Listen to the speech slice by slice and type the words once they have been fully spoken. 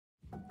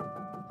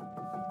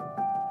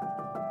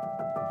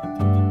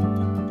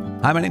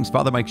Hi, my name's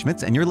Father Mike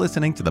Schmitz, and you're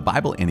listening to the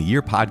Bible in a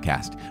Year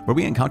podcast, where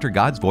we encounter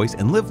God's voice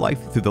and live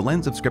life through the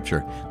lens of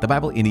Scripture. The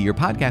Bible in a Year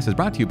podcast is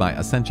brought to you by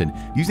Ascension.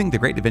 Using the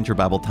Great Adventure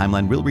Bible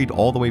timeline, we'll read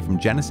all the way from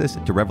Genesis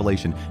to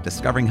Revelation,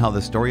 discovering how the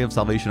story of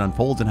salvation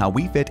unfolds and how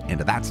we fit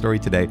into that story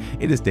today.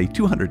 It is day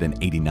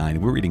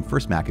 289. We're reading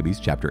 1 Maccabees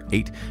chapter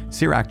 8,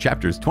 Sirach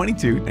chapters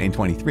 22 and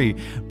 23,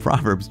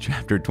 Proverbs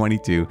chapter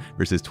 22,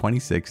 verses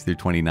 26 through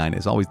 29.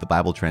 As always, the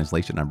Bible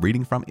translation I'm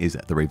reading from is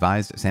the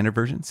Revised Standard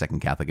Version, Second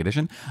Catholic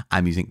Edition.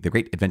 I'm using the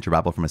Great Adventure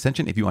Bible from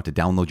Ascension. If you want to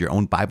download your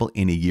own Bible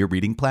in a Year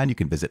reading plan, you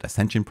can visit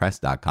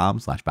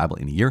ascensionpress.com/Bible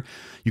in a Year.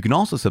 You can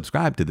also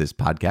subscribe to this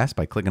podcast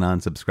by clicking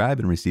on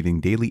subscribe and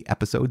receiving daily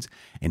episodes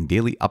and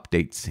daily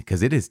updates,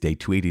 because it is day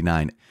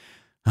 289.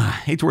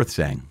 It's worth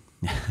saying.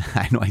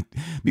 I know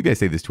maybe I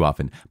say this too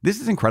often.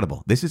 This is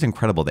incredible. This is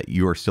incredible that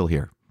you are still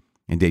here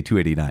in day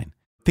 289.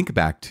 Think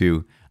back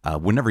to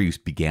whenever you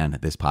began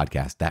this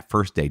podcast, that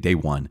first day, day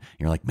one,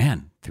 you're like,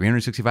 man,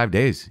 365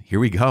 days, here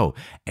we go.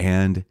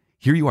 And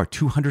here you are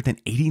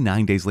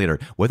 289 days later,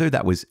 whether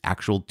that was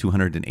actual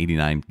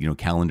 289,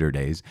 calendar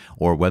days,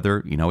 or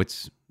whether,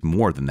 it's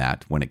more than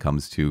that when it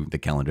comes to the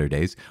calendar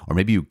days, or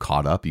maybe you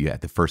caught up, you had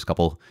the first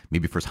couple,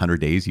 maybe first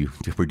 100 days, you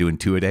were doing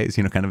 2 a days,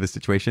 kind of a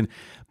situation.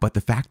 But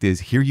the fact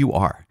is, here you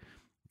are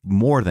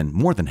more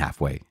than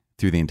halfway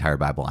through the entire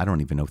Bible. I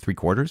don't even know,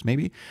 3/4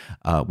 maybe.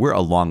 We're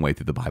a long way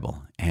through the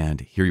Bible, and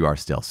here you are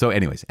still. So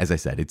anyways, as I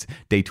said, it's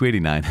day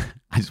 289.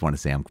 I just want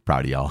to say I'm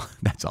proud of y'all.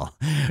 That's all.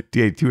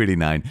 Day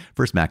 289,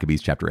 1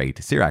 Maccabees chapter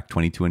 8, Sirach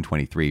 22 and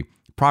 23,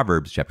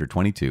 Proverbs chapter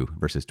 22,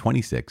 verses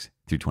 26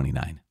 through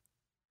 29.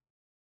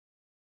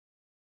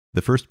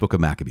 The first book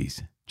of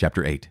Maccabees,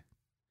 chapter 8,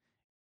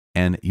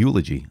 an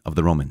eulogy of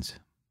the Romans.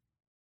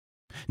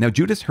 Now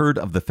Judas heard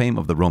of the fame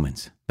of the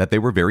Romans, that they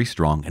were very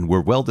strong and were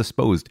well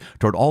disposed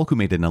toward all who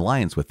made an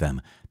alliance with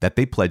them, that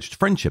they pledged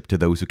friendship to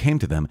those who came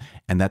to them,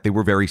 and that they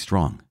were very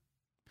strong.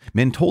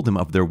 Men told him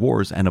of their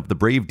wars and of the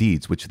brave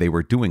deeds which they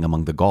were doing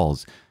among the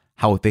Gauls,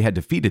 how they had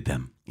defeated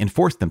them, and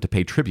forced them to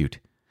pay tribute,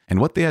 and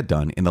what they had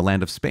done in the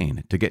land of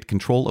Spain to get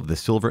control of the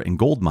silver and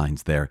gold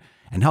mines there,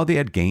 and how they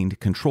had gained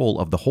control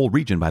of the whole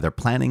region by their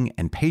planning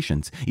and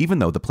patience, even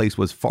though the place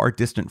was far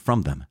distant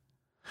from them.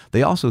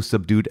 They also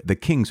subdued the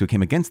kings who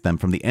came against them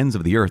from the ends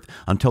of the earth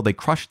until they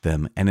crushed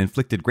them and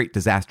inflicted great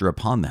disaster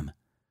upon them.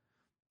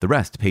 The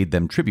rest paid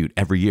them tribute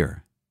every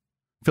year.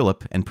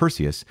 Philip and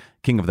Perseus,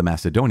 king of the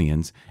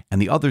Macedonians,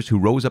 and the others who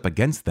rose up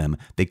against them,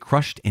 they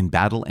crushed in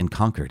battle and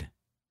conquered.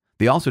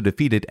 They also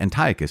defeated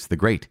Antiochus the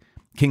Great,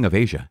 king of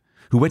Asia,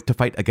 who went to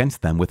fight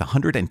against them with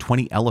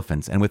 120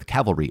 elephants and with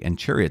cavalry and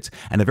chariots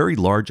and a very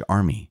large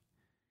army.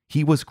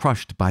 He was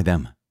crushed by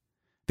them.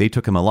 They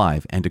took him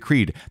alive and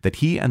decreed that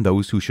he and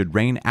those who should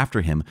reign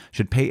after him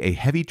should pay a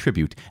heavy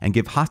tribute and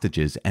give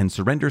hostages and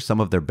surrender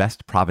some of their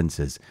best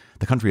provinces,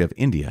 the country of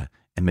India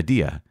and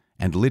Media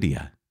and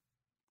Lydia.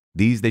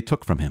 These they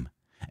took from him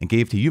and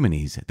gave to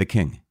Eumenes the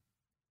king.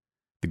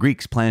 The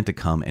Greeks planned to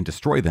come and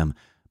destroy them,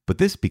 but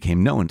this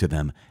became known to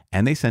them,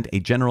 and they sent a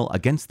general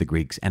against the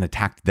Greeks and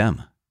attacked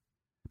them.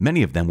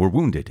 Many of them were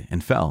wounded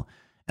and fell,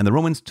 and the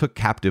Romans took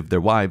captive their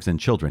wives and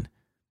children.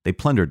 They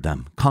plundered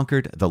them,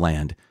 conquered the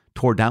land,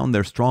 tore down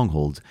their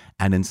strongholds,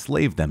 and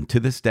enslaved them to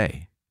this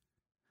day.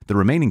 The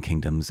remaining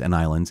kingdoms and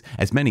islands,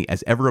 as many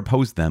as ever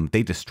opposed them,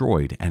 they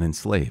destroyed and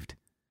enslaved.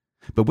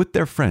 But with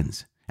their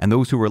friends, and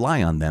those who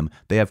rely on them,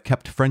 they have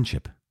kept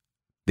friendship.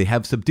 They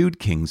have subdued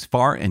kings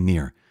far and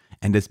near,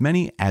 and as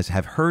many as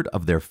have heard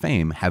of their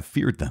fame have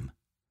feared them.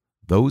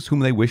 Those whom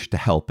they wish to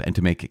help and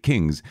to make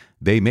kings,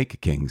 they make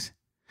kings,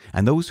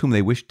 and those whom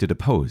they wish to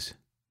depose,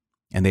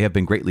 and they have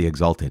been greatly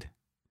exalted.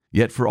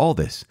 Yet for all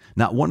this,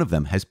 not one of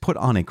them has put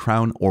on a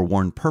crown or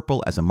worn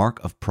purple as a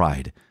mark of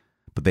pride,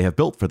 but they have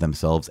built for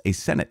themselves a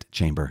Senate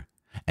chamber,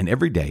 and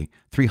every day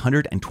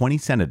 320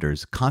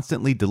 senators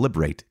constantly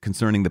deliberate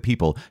concerning the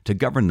people to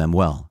govern them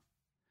well.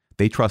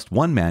 They trust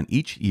one man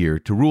each year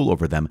to rule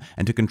over them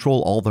and to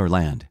control all their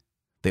land.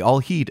 They all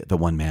heed the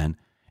one man,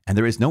 and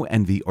there is no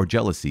envy or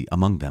jealousy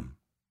among them.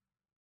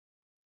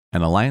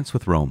 An alliance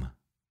with Rome.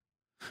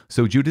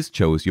 So Judas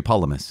chose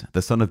Eupolemus,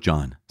 the son of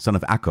John, son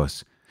of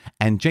Achos,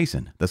 and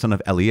Jason, the son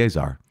of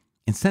Eleazar,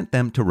 and sent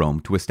them to Rome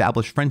to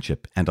establish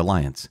friendship and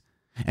alliance,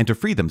 and to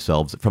free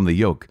themselves from the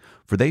yoke,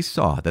 for they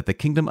saw that the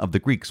kingdom of the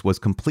Greeks was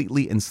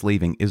completely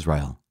enslaving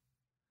Israel.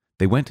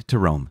 They went to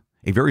Rome,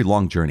 a very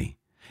long journey,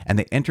 and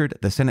they entered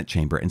the Senate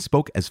chamber and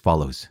spoke as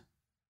follows.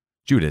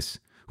 Judas,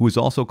 who is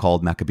also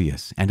called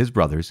Maccabeus, and his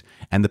brothers,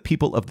 and the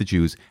people of the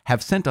Jews,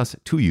 have sent us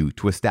to you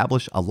to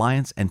establish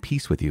alliance and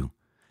peace with you,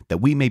 that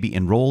we may be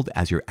enrolled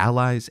as your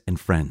allies and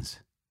friends.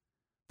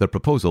 The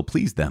proposal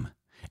pleased them,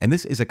 and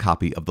this is a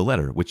copy of the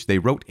letter which they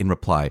wrote in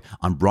reply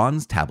on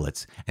bronze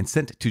tablets and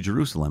sent to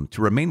Jerusalem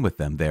to remain with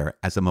them there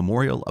as a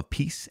memorial of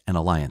peace and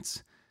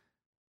alliance.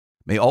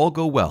 May all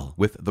go well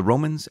with the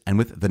Romans and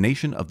with the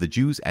nation of the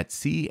Jews at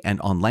sea and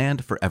on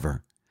land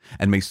forever,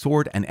 and may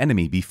sword and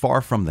enemy be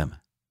far from them.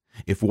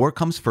 If war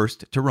comes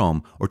first to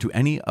Rome or to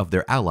any of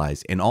their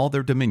allies in all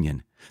their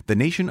dominion, the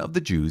nation of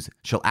the Jews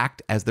shall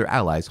act as their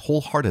allies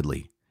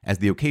wholeheartedly, as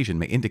the occasion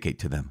may indicate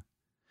to them.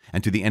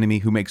 And to the enemy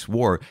who makes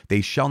war,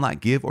 they shall not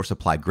give or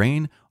supply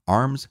grain,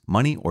 arms,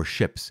 money, or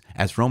ships,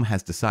 as Rome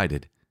has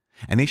decided,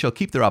 and they shall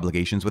keep their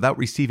obligations without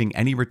receiving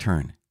any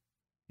return.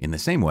 In the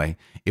same way,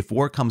 if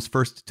war comes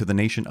first to the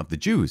nation of the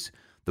Jews,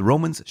 the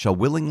Romans shall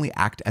willingly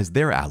act as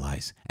their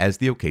allies, as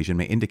the occasion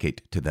may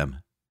indicate to them.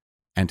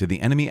 And to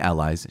the enemy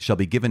allies shall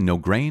be given no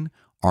grain,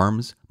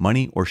 arms,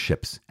 money, or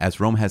ships, as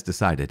Rome has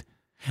decided,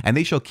 and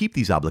they shall keep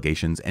these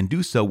obligations and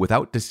do so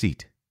without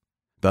deceit.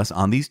 Thus,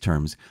 on these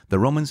terms, the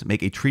Romans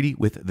make a treaty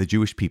with the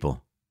Jewish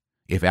people.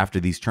 If after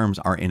these terms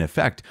are in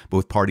effect,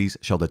 both parties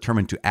shall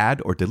determine to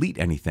add or delete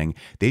anything,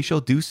 they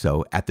shall do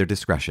so at their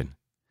discretion,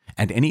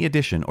 and any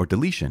addition or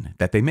deletion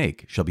that they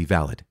make shall be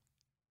valid.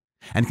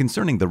 And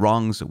concerning the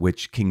wrongs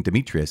which King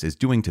Demetrius is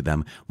doing to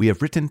them, we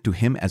have written to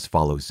him as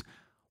follows: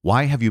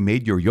 Why have you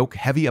made your yoke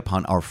heavy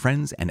upon our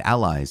friends and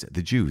allies,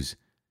 the Jews?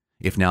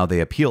 If now they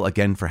appeal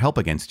again for help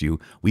against you,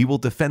 we will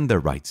defend their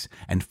rights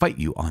and fight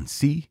you on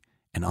sea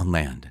and on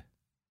land.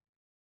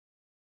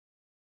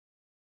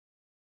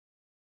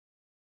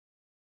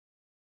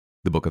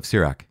 The Book of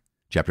Sirach,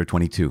 chapter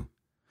 22,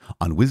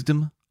 on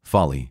wisdom,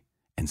 folly,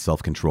 and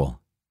self-control.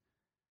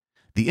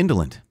 The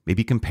indolent may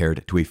be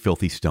compared to a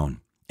filthy stone,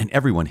 and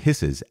everyone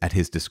hisses at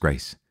his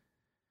disgrace.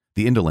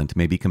 The indolent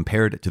may be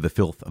compared to the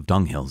filth of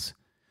dunghills.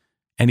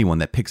 Anyone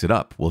that picks it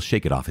up will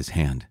shake it off his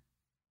hand.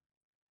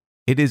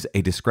 It is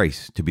a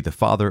disgrace to be the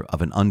father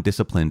of an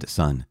undisciplined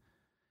son,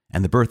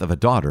 and the birth of a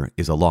daughter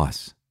is a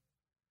loss.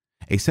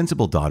 A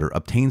sensible daughter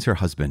obtains her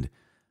husband,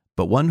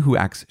 but one who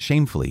acts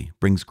shamefully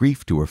brings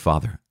grief to her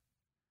father.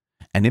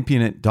 An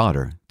impudent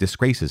daughter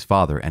disgraces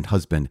father and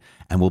husband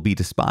and will be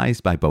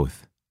despised by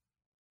both.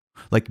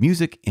 Like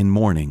music in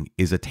mourning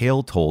is a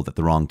tale told at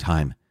the wrong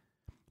time,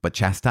 but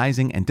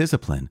chastising and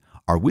discipline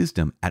are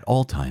wisdom at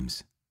all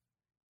times.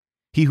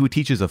 He who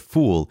teaches a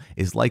fool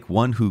is like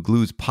one who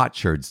glues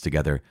potsherds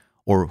together,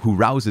 or who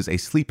rouses a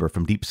sleeper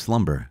from deep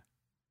slumber.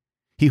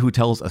 He who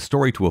tells a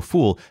story to a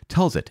fool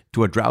tells it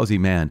to a drowsy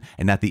man,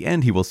 and at the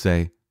end he will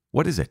say,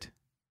 "What is it?"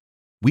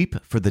 Weep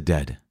for the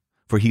dead,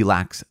 for he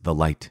lacks the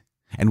light,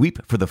 and weep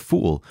for the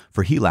fool,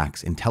 for he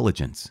lacks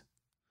intelligence.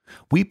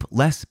 Weep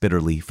less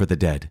bitterly for the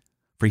dead,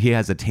 for he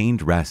has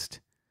attained rest,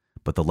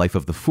 but the life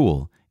of the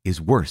fool is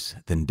worse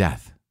than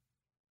death.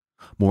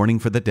 Mourning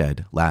for the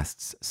dead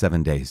lasts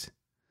 7 days,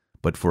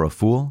 but for a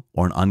fool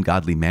or an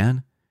ungodly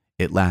man,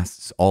 it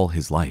lasts all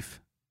his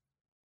life.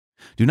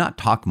 Do not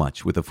talk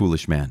much with a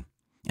foolish man,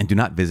 and do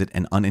not visit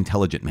an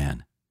unintelligent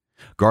man.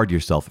 Guard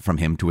yourself from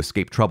him to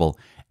escape trouble,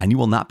 and you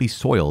will not be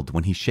soiled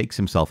when he shakes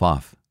himself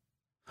off.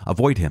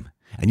 Avoid him,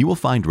 and you will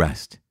find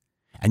rest,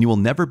 and you will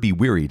never be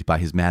wearied by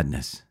his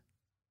madness.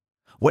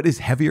 What is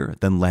heavier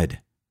than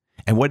lead,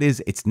 and what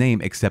is its name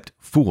except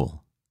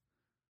fool?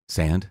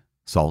 Sand,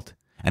 salt,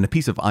 and a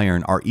piece of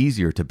iron are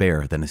easier to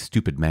bear than a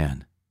stupid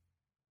man.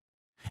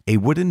 A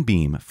wooden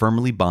beam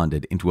firmly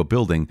bonded into a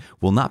building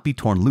will not be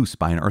torn loose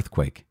by an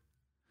earthquake.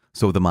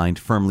 So the mind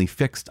firmly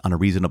fixed on a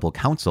reasonable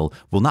counsel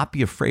will not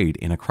be afraid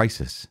in a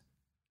crisis.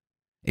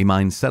 A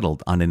mind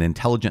settled on an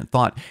intelligent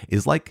thought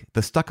is like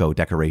the stucco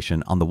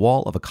decoration on the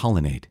wall of a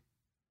colonnade.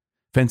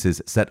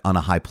 Fences set on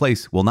a high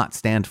place will not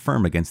stand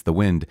firm against the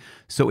wind,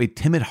 so a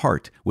timid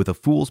heart with a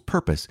fool's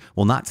purpose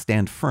will not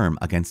stand firm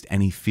against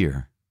any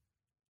fear.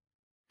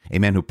 A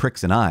man who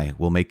pricks an eye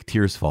will make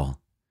tears fall,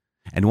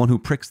 and one who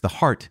pricks the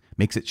heart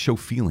makes it show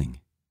feeling.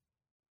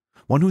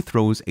 One who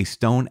throws a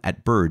stone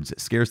at birds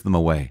scares them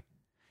away,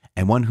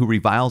 and one who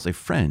reviles a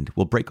friend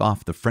will break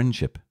off the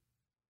friendship.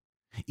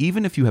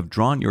 Even if you have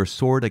drawn your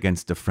sword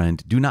against a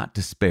friend, do not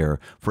despair,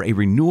 for a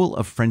renewal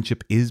of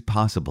friendship is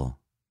possible.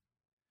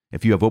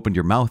 If you have opened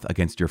your mouth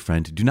against your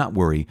friend, do not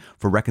worry,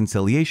 for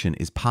reconciliation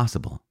is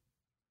possible.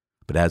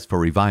 But as for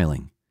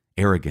reviling,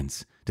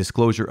 arrogance,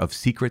 disclosure of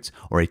secrets,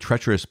 or a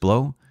treacherous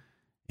blow,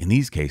 in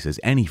these cases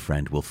any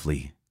friend will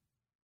flee.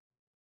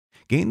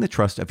 Gain the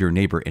trust of your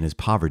neighbor in his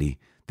poverty,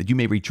 that you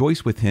may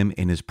rejoice with him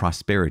in his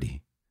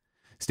prosperity.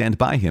 Stand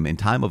by him in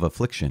time of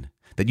affliction,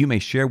 that you may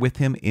share with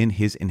him in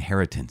his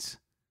inheritance.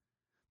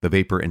 The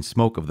vapor and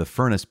smoke of the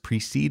furnace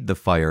precede the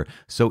fire,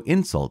 so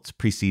insults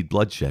precede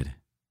bloodshed.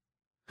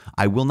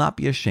 I will not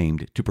be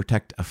ashamed to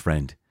protect a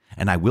friend,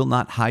 and I will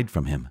not hide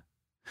from him.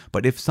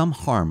 But if some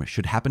harm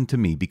should happen to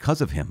me because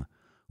of him,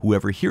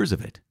 whoever hears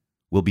of it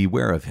will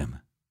beware of him.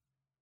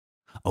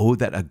 Oh,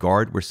 that a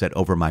guard were set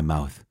over my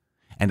mouth,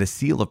 and a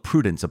seal of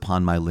prudence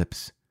upon my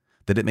lips,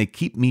 that it may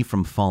keep me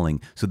from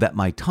falling, so that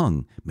my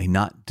tongue may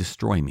not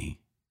destroy me.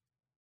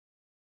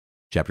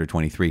 Chapter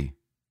 23.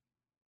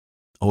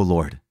 O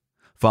Lord,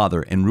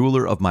 Father and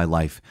ruler of my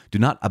life, do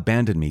not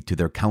abandon me to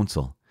their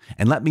counsel,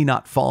 and let me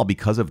not fall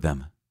because of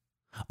them.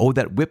 Oh,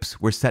 that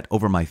whips were set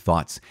over my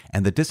thoughts,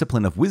 and the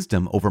discipline of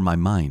wisdom over my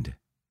mind,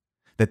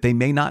 that they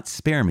may not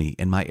spare me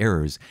in my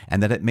errors,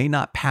 and that it may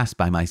not pass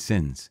by my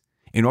sins,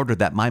 in order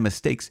that my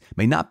mistakes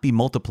may not be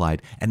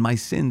multiplied, and my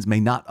sins may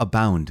not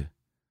abound.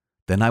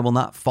 Then I will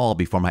not fall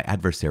before my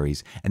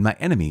adversaries, and my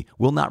enemy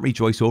will not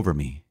rejoice over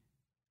me.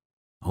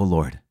 O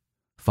Lord,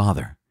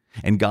 Father,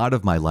 and God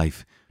of my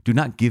life, do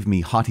not give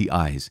me haughty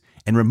eyes,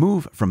 and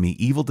remove from me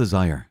evil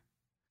desire.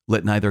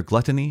 Let neither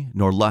gluttony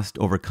nor lust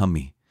overcome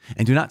me,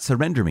 and do not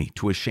surrender me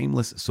to a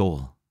shameless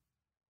soul.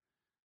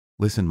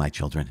 Listen, my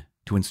children,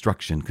 to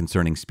instruction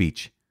concerning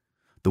speech.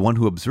 The one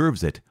who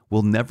observes it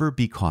will never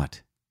be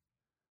caught.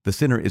 The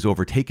sinner is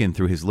overtaken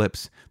through his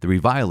lips, the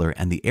reviler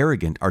and the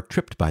arrogant are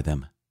tripped by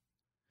them.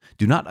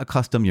 Do not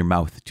accustom your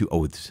mouth to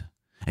oaths,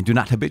 and do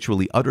not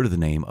habitually utter the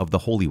name of the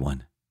Holy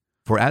One.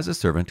 For as a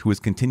servant who is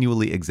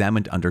continually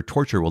examined under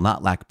torture will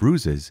not lack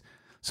bruises,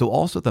 so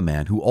also the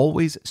man who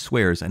always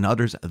swears and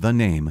utters the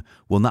name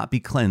will not be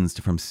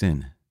cleansed from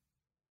sin.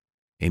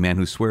 A man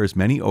who swears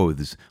many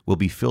oaths will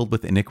be filled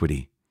with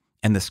iniquity,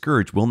 and the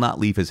scourge will not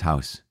leave his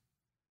house.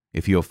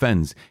 If he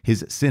offends,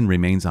 his sin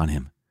remains on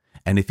him,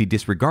 and if he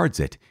disregards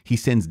it, he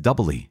sins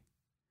doubly.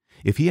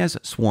 If he has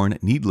sworn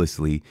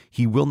needlessly,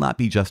 he will not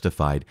be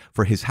justified,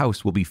 for his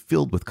house will be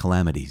filled with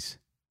calamities.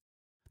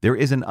 There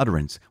is an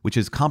utterance which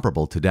is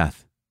comparable to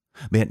death.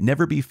 May it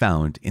never be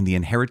found in the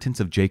inheritance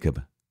of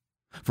Jacob.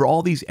 For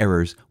all these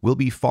errors will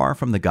be far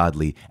from the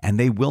godly, and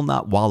they will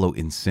not wallow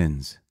in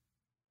sins.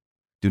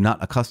 Do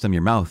not accustom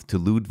your mouth to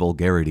lewd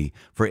vulgarity,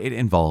 for it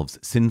involves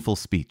sinful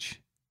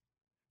speech.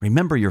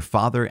 Remember your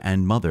father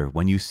and mother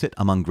when you sit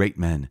among great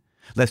men,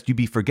 lest you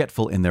be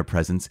forgetful in their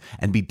presence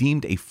and be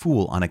deemed a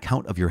fool on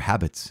account of your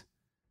habits.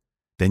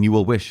 Then you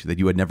will wish that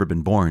you had never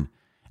been born,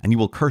 and you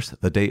will curse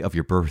the day of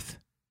your birth.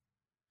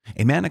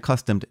 A man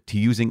accustomed to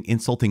using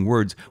insulting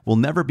words will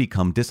never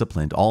become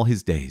disciplined all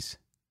his days.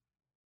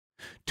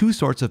 Two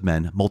sorts of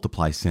men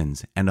multiply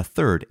sins, and a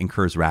third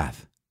incurs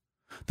wrath.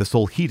 The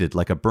soul heated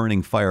like a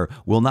burning fire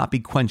will not be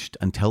quenched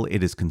until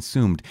it is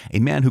consumed. A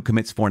man who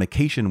commits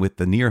fornication with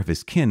the near of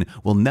his kin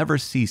will never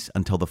cease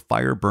until the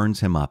fire burns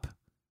him up.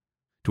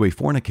 To a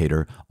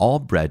fornicator, all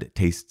bread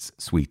tastes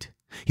sweet.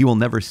 He will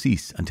never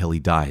cease until he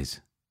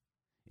dies.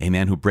 A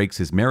man who breaks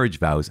his marriage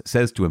vows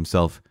says to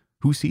himself,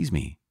 "Who sees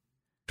me?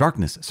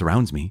 Darkness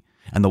surrounds me,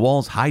 and the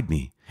walls hide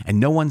me, and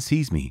no one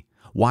sees me.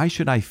 Why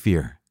should I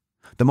fear?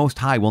 The Most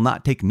High will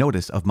not take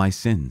notice of my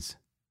sins."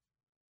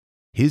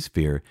 His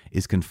fear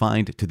is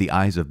confined to the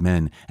eyes of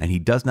men, and he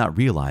does not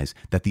realize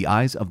that the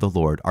eyes of the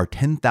Lord are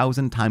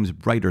 10,000 times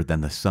brighter than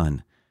the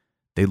sun.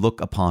 They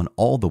look upon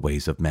all the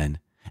ways of men,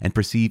 and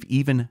perceive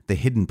even the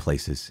hidden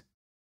places.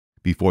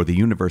 Before the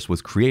universe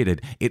was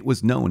created, it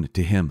was known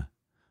to him.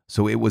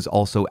 So it was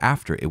also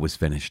after it was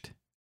finished.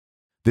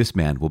 This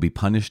man will be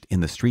punished in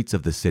the streets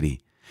of the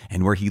city,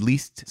 and where he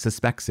least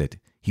suspects it,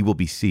 he will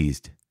be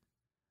seized.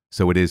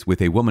 So it is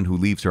with a woman who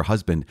leaves her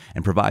husband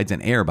and provides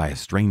an heir by a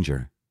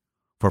stranger.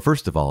 For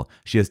first of all,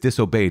 she has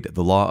disobeyed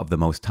the law of the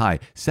Most High.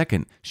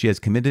 Second, she has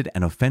committed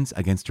an offense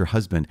against her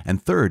husband. And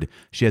third,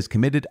 she has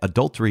committed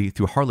adultery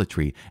through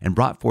harlotry and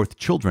brought forth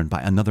children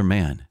by another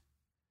man.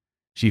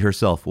 She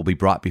herself will be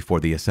brought before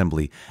the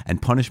assembly, and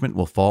punishment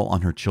will fall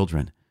on her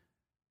children.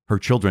 Her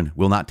children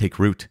will not take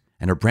root,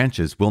 and her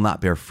branches will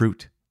not bear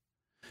fruit.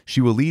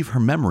 She will leave her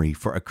memory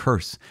for a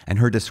curse, and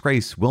her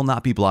disgrace will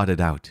not be blotted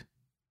out.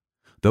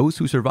 Those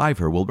who survive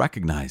her will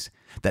recognize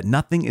that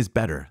nothing is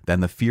better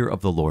than the fear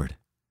of the Lord,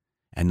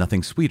 and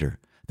nothing sweeter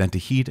than to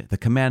heed the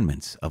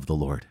commandments of the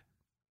Lord.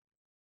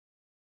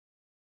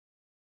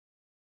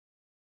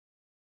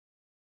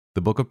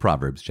 The book of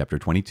Proverbs, chapter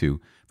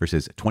 22,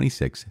 verses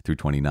 26 through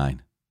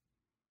 29.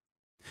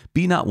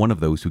 Be not one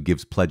of those who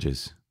gives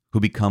pledges, who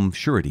become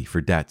surety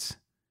for debts.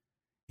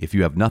 If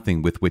you have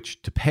nothing with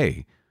which to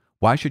pay,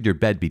 why should your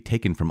bed be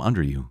taken from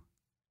under you?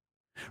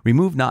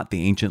 Remove not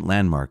the ancient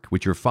landmark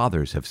which your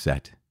fathers have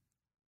set.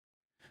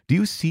 Do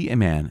you see a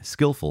man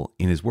skillful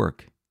in his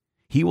work?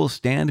 He will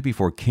stand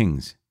before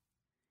kings.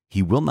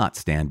 He will not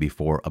stand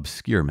before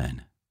obscure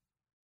men.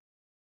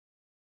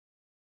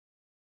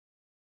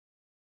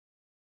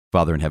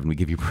 Father in heaven, we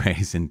give you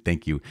praise and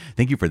thank you.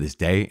 Thank you for this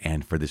day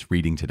and for this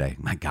reading today.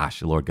 My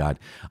gosh, Lord God,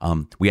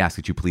 we ask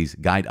that you please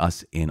guide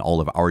us in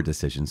all of our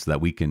decisions so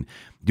that we can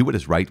do what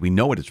is right. We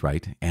know what is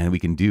right, and we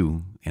can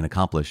do and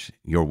accomplish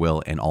your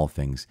will in all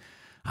things.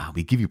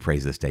 We give you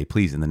praise this day.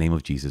 Please, in the name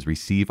of Jesus,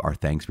 receive our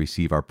thanks,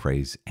 receive our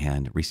praise,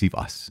 and receive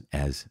us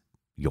as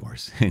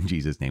yours. In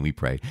Jesus' name we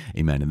pray.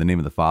 Amen. In the name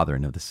of the Father,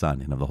 and of the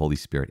Son, and of the Holy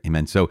Spirit.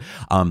 Amen. So,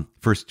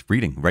 first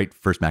reading, right?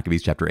 First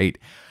Maccabees chapter 8.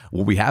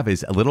 What we have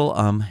is a little,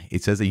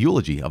 it says a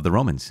eulogy of the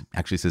Romans.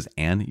 Actually, it says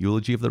an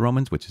eulogy of the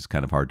Romans, which is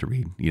kind of hard to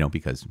read,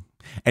 because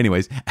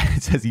anyways,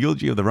 it says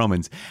eulogy of the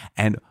Romans.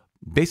 And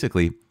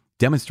basically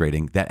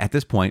demonstrating that at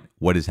this point,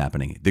 what is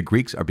happening? The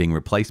Greeks are being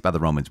replaced by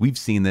the Romans. We've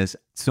seen this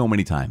so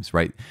many times,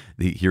 right?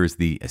 Here's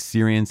the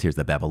Assyrians, here's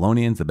the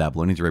Babylonians. The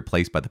Babylonians are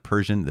replaced by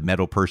the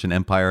Medo-Persian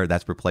Empire.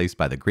 That's replaced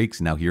by the Greeks.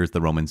 Now here's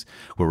the Romans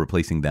who are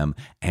replacing them,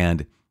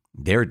 and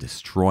they're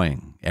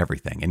destroying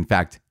everything. In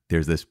fact,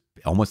 there's this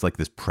almost like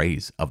this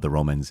praise of the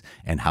Romans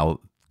and how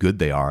good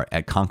they are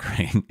at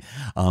conquering,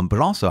 but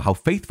also how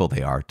faithful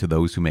they are to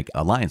those who make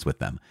alliance with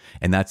them.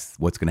 And that's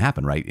what's going to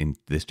happen, right? In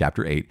this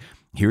chapter 8,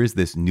 here is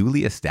this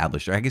newly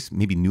established, or I guess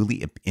maybe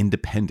newly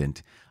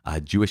independent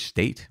Jewish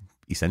state,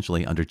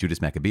 essentially under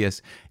Judas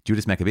Maccabeus.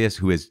 Judas Maccabeus,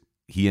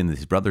 he and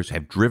his brothers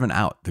have driven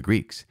out the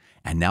Greeks,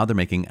 and now they're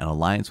making an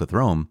alliance with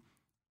Rome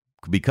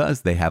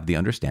because they have the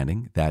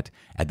understanding that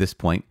at this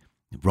point,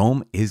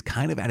 Rome is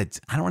kind of at its,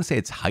 I don't want to say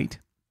its height,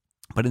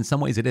 but in some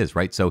ways it is,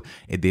 right? So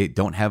they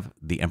don't have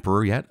the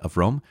emperor yet of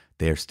Rome.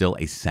 They're still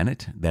a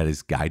senate that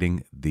is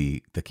guiding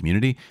the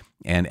community.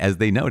 And as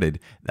they noted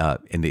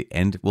in the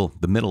end, well,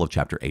 the middle of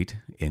chapter 8,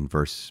 in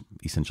verse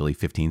essentially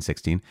 15,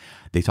 16,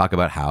 they talk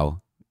about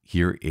how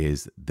here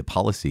is the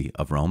policy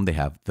of Rome. They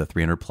have the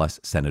 300 plus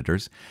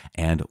senators,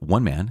 and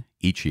one man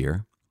each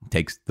year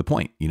takes the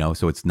point,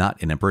 so it's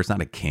not an emperor, it's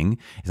not a king,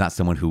 it's not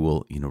someone who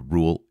will,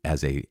 rule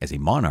as a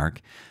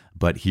monarch,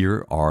 but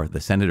here are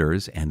the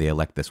senators, and they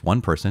elect this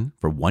one person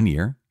for 1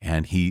 year,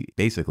 and he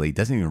basically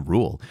doesn't even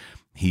rule.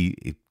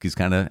 He's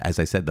kind of, as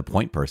I said, the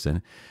point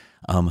person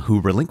who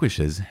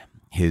relinquishes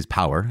his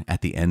power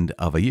at the end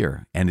of a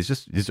year. And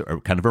it's a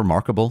kind of a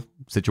remarkable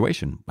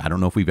situation. I don't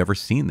know if we've ever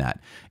seen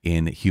that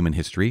in human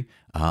history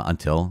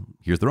until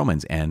here's the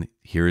Romans. And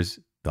here's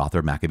the author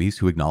of Maccabees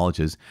who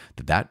acknowledges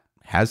that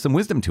has some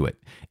wisdom to it.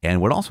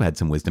 And what also had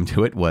some wisdom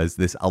to it was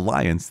this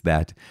alliance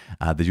that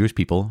the Jewish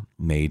people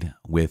made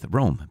with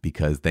Rome,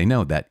 because they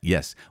know that,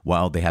 yes,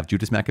 while they have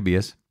Judas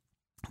Maccabeus,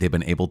 they've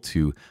been able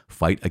to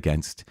fight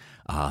against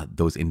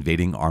those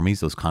invading armies,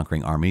 those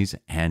conquering armies,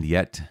 and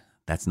yet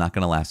that's not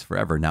going to last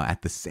forever. Now,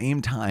 at the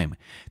same time,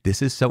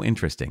 this is so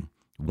interesting.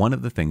 One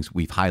of the things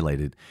we've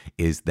highlighted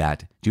is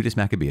that Judas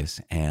Maccabeus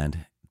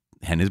and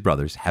his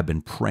brothers have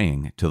been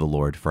praying to the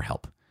Lord for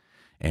help.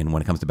 And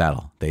when it comes to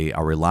battle, they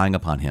are relying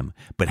upon him.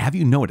 But have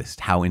you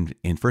noticed how in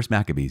 1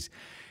 Maccabees,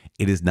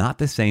 it is not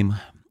the same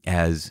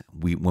as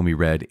when we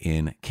read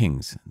in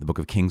Kings, the book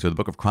of Kings or the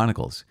book of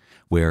Chronicles,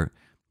 where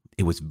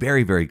it was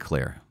very, very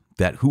clear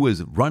that who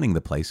was running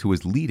the place, who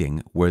was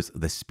leading, was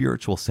the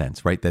spiritual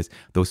sense, right?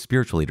 Those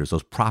spiritual leaders,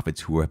 those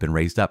prophets who have been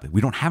raised up. We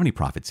don't have any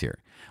prophets here.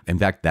 In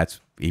fact, that's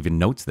even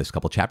notes this a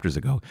couple chapters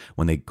ago.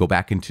 When they go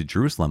back into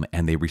Jerusalem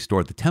and they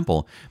restore the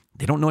temple,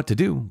 they don't know what to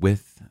do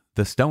with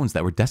the stones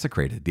that were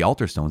desecrated, the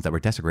altar stones that were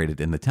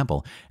desecrated in the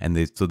temple.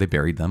 And so they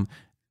buried them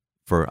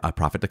for a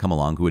prophet to come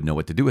along who would know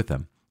what to do with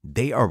them.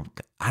 They are,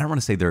 I don't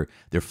want to say they're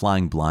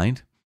flying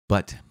blind,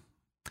 but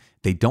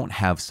they don't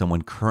have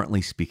someone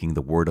currently speaking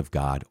the word of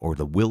God or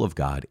the will of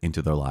God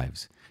into their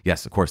lives.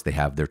 Yes, of course, they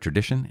have their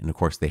tradition, and of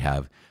course, they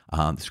have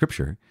the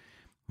scripture,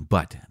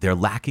 but they're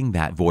lacking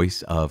that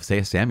voice of, say,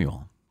 a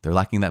Samuel. They're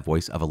lacking that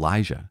voice of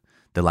Elijah.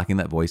 They're lacking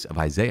that voice of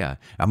Isaiah.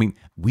 I mean,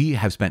 we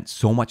have spent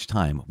so much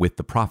time with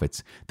the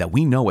prophets that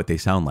we know what they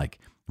sound like.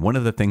 One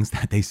of the things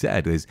that they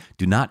said is,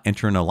 do not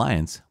enter an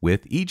alliance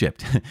with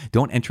Egypt.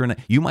 Don't enter in.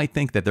 You might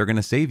think that they're going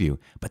to save you,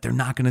 but they're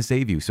not going to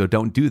save you. So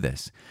don't do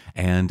this.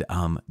 And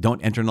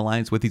don't enter an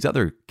alliance with these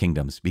other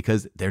kingdoms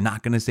because they're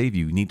not going to save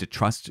you. You need to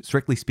trust,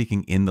 strictly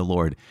speaking, in the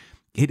Lord.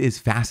 It is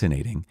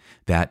fascinating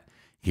that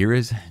here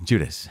is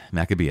Judas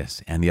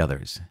Maccabeus and the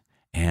others,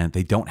 and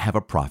they don't have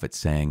a prophet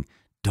saying,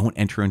 don't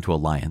enter into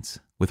alliance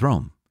with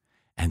Rome.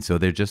 And so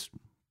they're just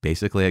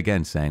basically,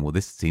 again, saying, well,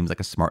 this seems like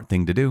a smart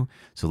thing to do.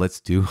 So let's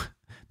do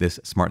this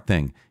smart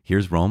thing.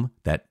 Here's Rome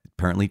that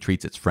apparently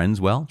treats its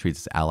friends well, treats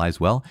its allies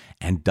well,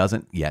 and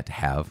doesn't yet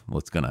have, well,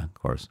 it's gonna, of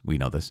course, we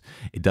know this,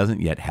 it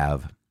doesn't yet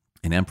have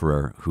an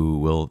emperor who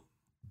will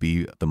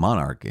be the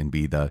monarch and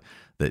be the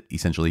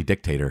essentially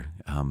dictator.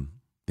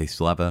 They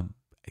still have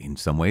in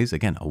some ways,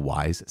 again, a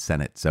wise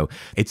Senate. So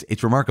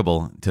it's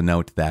remarkable to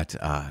note that,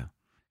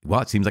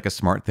 well, it seems like a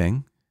smart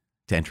thing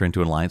to enter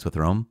into an alliance with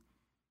Rome,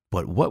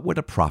 but what would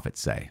a prophet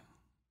say?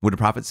 Would a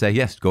prophet say,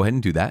 yes, go ahead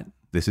and do that?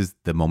 This is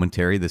the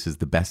momentary, this is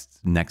the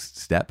best next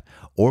step?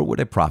 Or would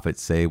a prophet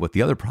say what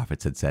the other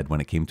prophets had said when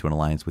it came to an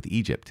alliance with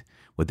Egypt?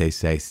 Would they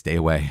say, stay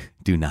away,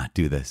 do not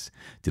do this,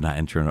 do not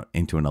enter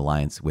into an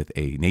alliance with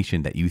a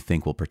nation that you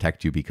think will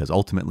protect you because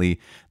ultimately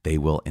they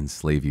will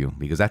enslave you?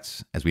 Because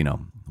that's, as we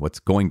know, what's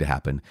going to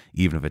happen,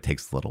 even if it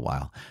takes a little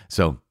while.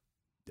 So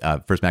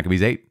 1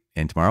 Maccabees 8,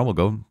 and tomorrow we'll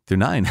go through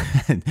 9.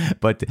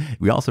 But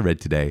we also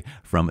read today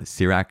from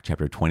Sirach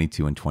chapter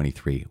 22 and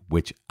 23,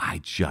 which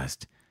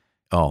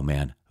oh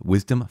man,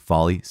 wisdom,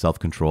 folly,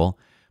 self-control.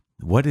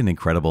 What an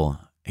incredible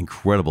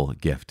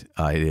gift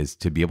it is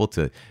to be able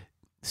to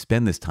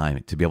spend this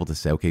time, to be able to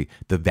say, okay,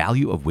 the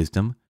value of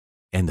wisdom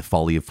and the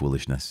folly of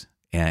foolishness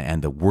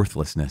and the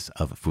worthlessness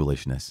of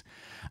foolishness.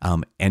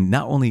 And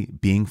not only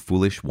being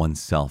foolish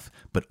oneself,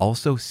 but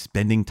also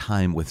spending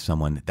time with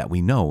someone that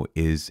we know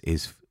is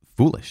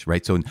foolish,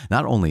 right? So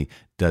not only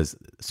does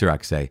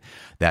Sirach say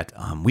that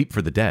weep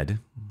for the dead,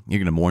 you're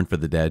going to mourn for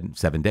the dead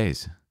 7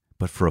 days,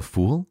 but for a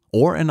fool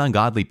or an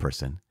ungodly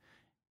person,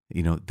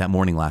 that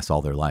mourning lasts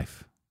all their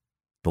life.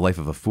 The life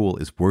of a fool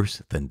is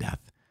worse than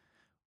death.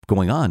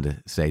 Going on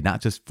to say,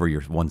 not just for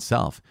your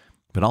oneself,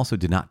 but also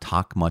do not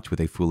talk much with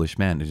a foolish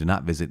man, and do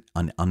not visit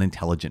an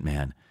unintelligent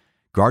man.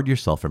 Guard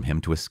yourself from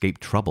him to escape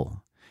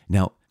trouble.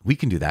 Now, we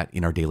can do that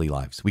in our daily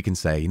lives. We can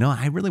say,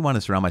 I really want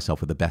to surround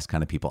myself with the best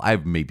kind of people.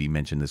 I've maybe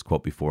mentioned this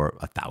quote before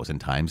 1,000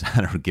 times,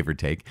 I don't know, give or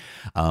take.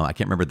 I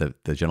can't remember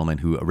the gentleman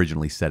who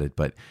originally said it,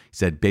 but he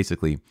said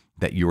basically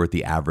that you're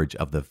the average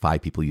of the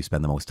 5 people you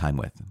spend the most time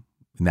with.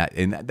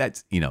 And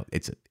that's,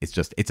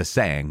 it's a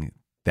saying,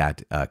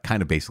 that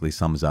kind of basically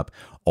sums up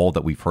all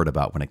that we've heard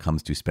about when it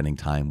comes to spending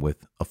time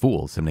with a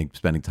fool,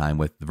 spending time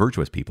with the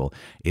virtuous people,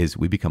 is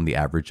we become the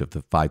average of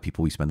the 5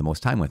 people we spend the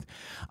most time with.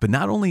 But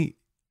not only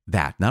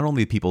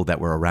the people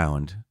that were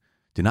around,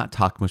 do not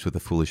talk much with a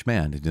foolish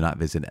man, and do not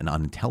visit an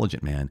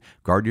unintelligent man.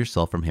 Guard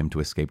yourself from him to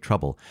escape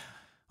trouble.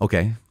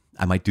 Okay,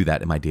 I might do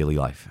that in my daily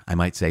life. I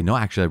might say, no,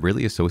 actually, I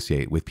really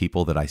associate with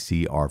people that I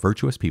see are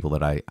virtuous, people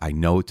that I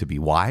know to be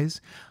wise.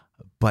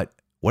 But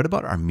what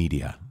about our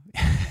media?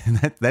 And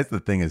that's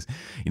the thing is,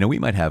 we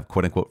might have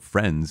quote unquote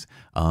friends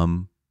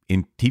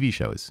in TV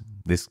shows.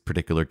 This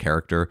particular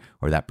character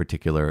or that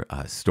particular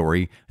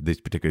story,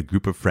 this particular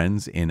group of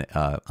friends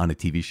on a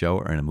TV show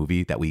or in a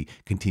movie that we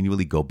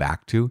continually go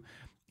back to.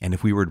 And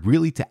if we were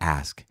really to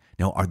ask,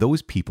 now, are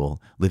those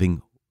people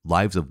living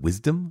lives of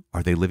wisdom?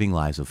 Are they living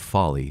lives of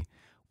folly?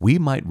 We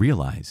might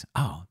realize,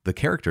 the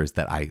characters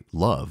that I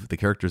love, the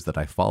characters that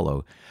I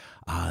follow,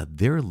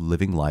 they're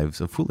living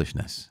lives of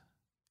foolishness.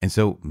 And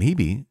so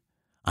maybe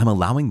I'm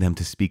allowing them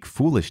to speak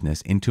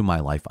foolishness into my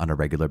life on a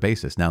regular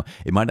basis. Now,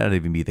 it might not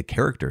even be the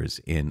characters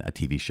in a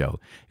TV show.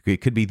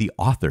 It could be the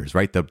authors,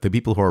 right? The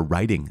people who are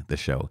writing the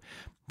show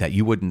that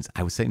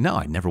I would say, no,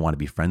 I never want to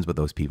be friends with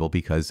those people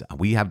because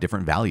we have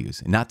different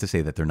values. Not to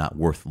say that they're not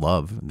worth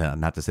love,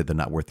 not to say they're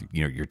not worth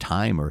your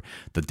time or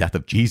the death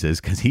of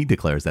Jesus, because he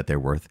declares that they're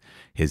worth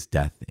his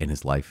death and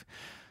his life.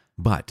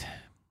 But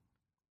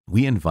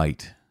we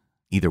invite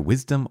either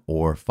wisdom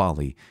or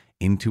folly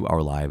into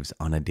our lives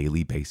on a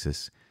daily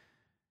basis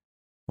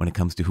when it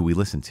comes to who we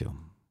listen to.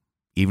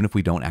 Even if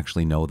we don't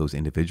actually know those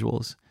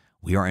individuals,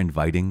 we are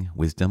inviting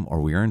wisdom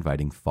or we are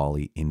inviting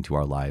folly into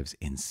our lives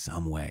in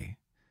some way,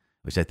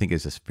 which I think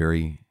is just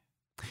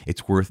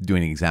it's worth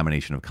doing an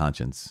examination of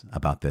conscience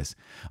about this.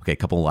 Okay, a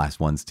couple of last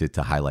ones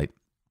to highlight.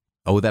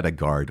 Oh, that a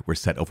guard were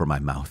set over my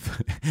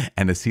mouth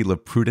and a seal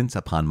of prudence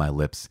upon my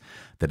lips,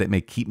 that it may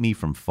keep me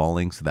from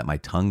falling so that my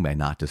tongue may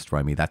not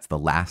destroy me. That's the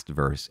last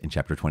verse in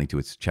chapter 22.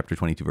 It's chapter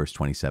 22, verse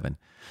 27.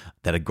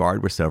 That a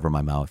guard were set over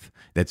my mouth.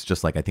 That's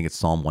just like, I think it's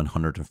Psalm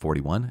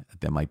 141.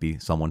 That might be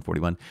Psalm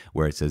 141,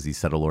 where it says, he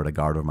set, O Lord, a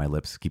guard over my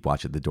lips, keep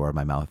watch at the door of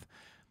my mouth.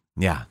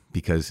 Yeah,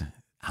 because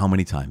how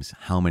many times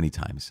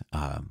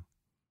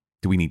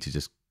do we need to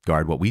just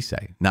guard what we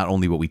say? Not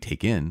only what we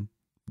take in,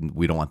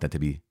 we don't want that to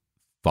be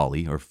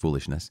folly or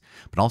foolishness,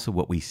 but also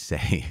what we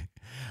say.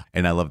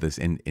 And I love this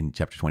in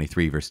chapter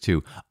 23, verse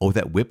 2. Oh,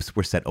 that whips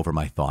were set over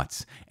my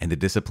thoughts and the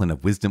discipline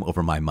of wisdom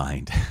over my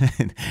mind.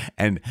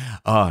 and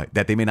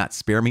that they may not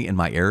spare me in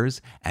my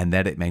errors and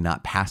that it may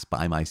not pass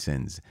by my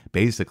sins.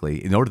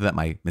 Basically, in order that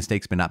my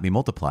mistakes may not be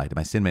multiplied,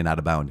 my sin may not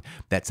abound.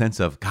 That sense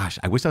of, gosh,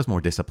 I wish I was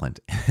more disciplined.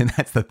 And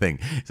that's the thing.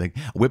 It's like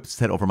whips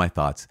set over my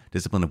thoughts,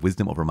 discipline of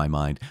wisdom over my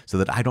mind, so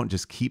that I don't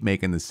just keep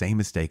making the same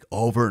mistake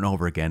over and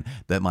over again,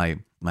 that my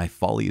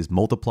folly is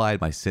multiplied,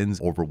 my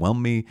sins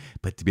overwhelm me,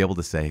 but to be able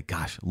to say,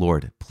 gosh,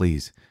 Lord,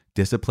 please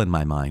discipline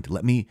my mind.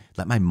 Let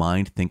my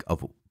mind think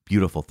of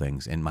beautiful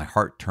things and my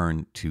heart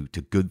turn to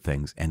good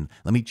things, and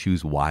let me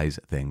choose wise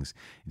things.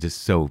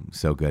 Just so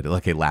good.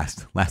 Okay,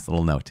 last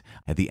little note.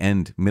 At the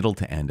end, middle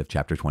to end of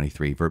chapter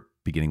 23,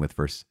 beginning with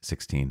verse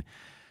 16,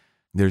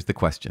 there's the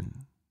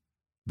question.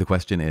 The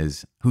question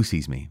is, who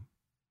sees me?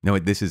 No,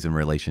 this is in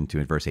relation to,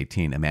 in verse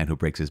 18, a man who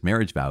breaks his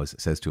marriage vows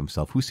says to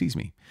himself, who sees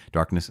me?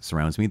 Darkness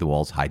surrounds me, the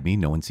walls hide me,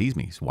 no one sees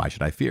me, so why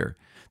should I fear?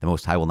 The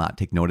Most High will not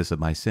take notice of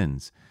my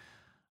sins.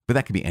 But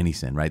that could be any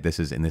sin, right?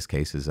 In this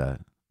case, is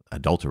a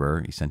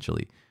adulterer,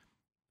 essentially.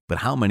 But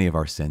how many of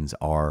our sins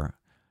are,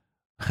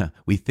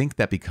 we think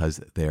that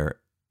because they're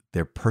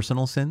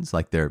personal sins,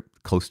 like they're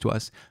close to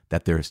us,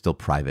 that they're still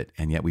private,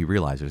 and yet we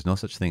realize there's no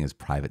such thing as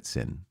private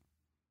sin.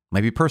 It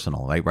might be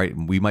personal, right?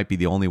 We might be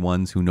the only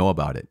ones who know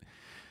about it.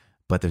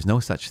 But there's no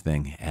such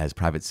thing as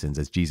private sins.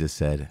 As Jesus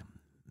said,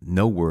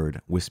 no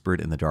word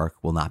whispered in the dark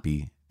will not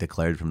be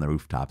declared from the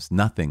rooftops.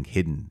 Nothing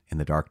hidden in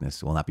the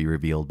darkness will not be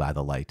revealed by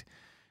the light.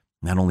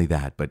 Not only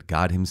that, but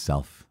God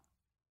himself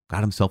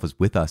is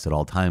with us at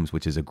all times,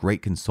 which is a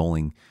great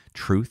consoling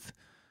truth,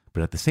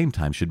 but at the same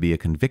time should be a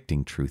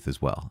convicting truth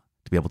as well.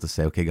 To be able to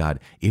say, okay, God,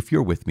 if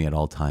you're with me at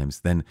all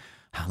times, then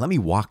let me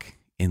walk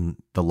in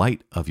the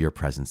light of your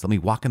presence. Let me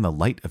walk in the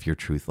light of your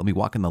truth. Let me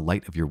walk in the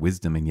light of your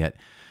wisdom. And yet,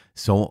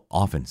 so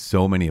often,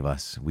 so many of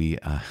us, we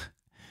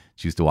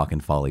choose to walk in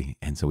folly.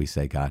 And so we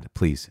say, God,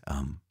 please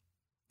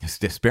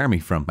spare me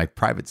from my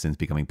private sins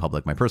becoming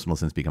public, my personal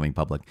sins becoming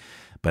public.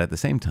 But at the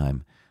same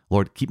time,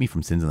 Lord, keep me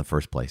from sins in the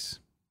first place.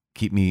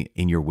 Keep me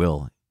in your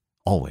will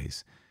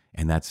always.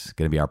 And that's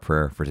going to be our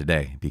prayer for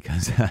today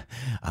because,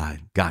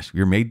 gosh,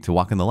 we're made to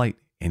walk in the light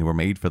and we're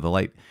made for the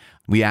light.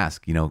 We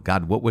ask,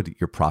 God, what would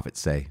your prophets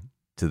say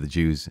to the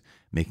Jews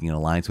making an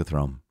alliance with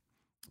Rome?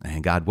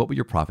 And God, what would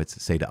your prophets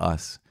say to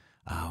us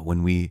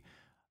when we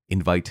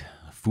invite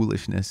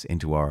foolishness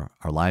into our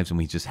lives and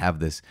we just have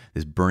this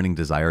burning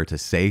desire to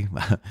say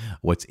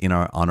what's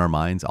on our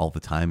minds all the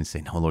time and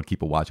say, no, Lord,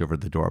 keep a watch over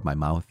the door of my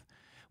mouth.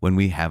 when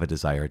we have a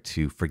desire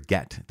to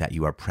forget that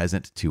you are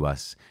present to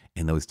us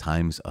in those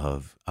times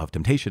of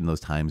temptation, those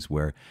times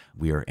where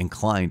we are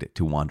inclined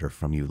to wander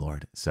from you,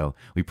 Lord. So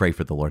we pray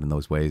for the Lord in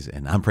those ways,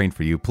 and I'm praying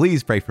for you.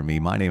 Please pray for me.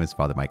 My name is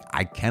Father Mike.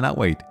 I cannot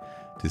wait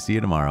to see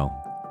you tomorrow.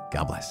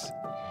 God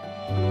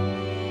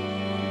bless.